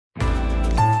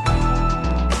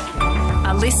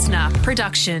listener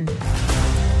production.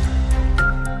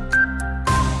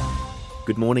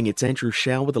 Good morning, it's Andrew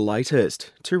Shaw with the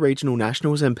latest. Two regional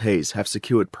Nationals MPs have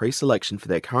secured pre-selection for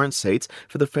their current seats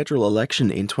for the federal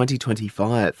election in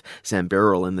 2025. Sam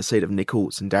Birrell in the seat of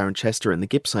Nichols and Darren Chester in the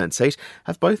Gippsland seat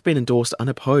have both been endorsed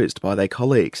unopposed by their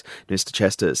colleagues. Mr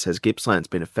Chester says Gippsland's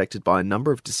been affected by a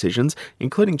number of decisions,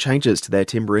 including changes to their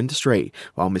timber industry,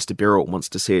 while Mr Birrell wants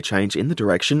to see a change in the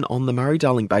direction on the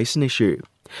Murray-Darling Basin issue.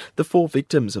 The four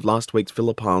victims of last week's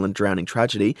Phillip Island drowning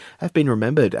tragedy have been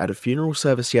remembered at a funeral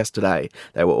service yesterday.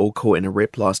 They were all caught in a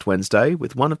rip last Wednesday,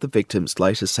 with one of the victims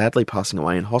later sadly passing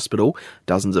away in hospital.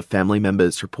 Dozens of family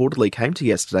members reportedly came to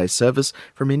yesterday's service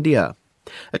from India.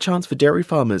 A chance for dairy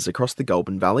farmers across the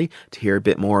Goulburn Valley to hear a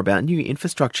bit more about new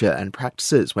infrastructure and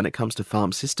practices when it comes to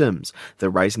farm systems.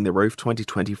 The Raising the Roof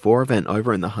 2024 event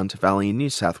over in the Hunter Valley in New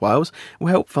South Wales will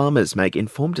help farmers make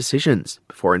informed decisions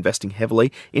before investing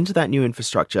heavily into that new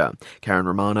infrastructure. Karen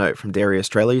Romano from Dairy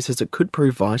Australia says it could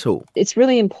prove vital. It's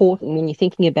really important when you're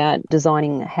thinking about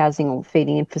designing housing or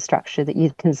feeding infrastructure that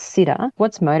you consider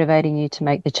what's motivating you to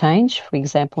make the change, for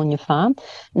example, on your farm,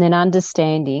 and then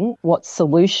understanding what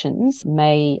solutions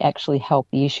may actually help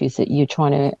the issues that you're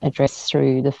trying to address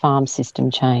through the farm system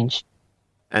change.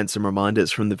 And some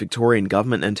reminders from the Victorian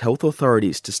Government and health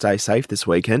authorities to stay safe this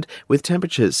weekend, with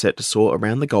temperatures set to soar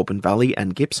around the Goulburn Valley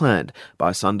and Gippsland.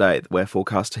 By Sunday, we're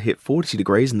forecast to hit 40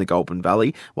 degrees in the Goulburn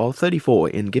Valley, while 34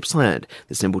 in Gippsland.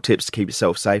 The simple tips to keep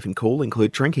yourself safe and cool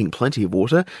include drinking plenty of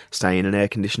water, stay in an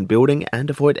air-conditioned building, and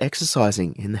avoid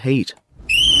exercising in the heat.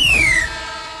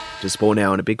 To sport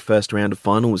now in a big first round of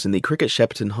finals in the Cricket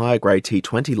Shepparton Higher Grade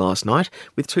T20 last night,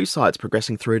 with two sides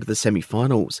progressing through to the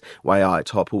semi-finals. Waiai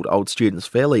toppled Old Students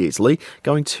fairly easily,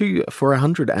 going 2 for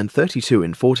 132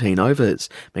 in 14 overs.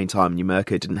 Meantime,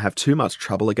 Numurkah didn't have too much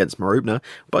trouble against Mooroopna,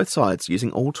 both sides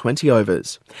using all 20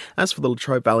 overs. As for the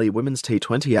Latrobe Valley Women's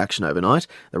T20 action overnight,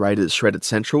 the Raiders shredded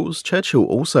Centrals. Churchill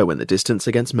also went the distance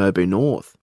against Merbau North.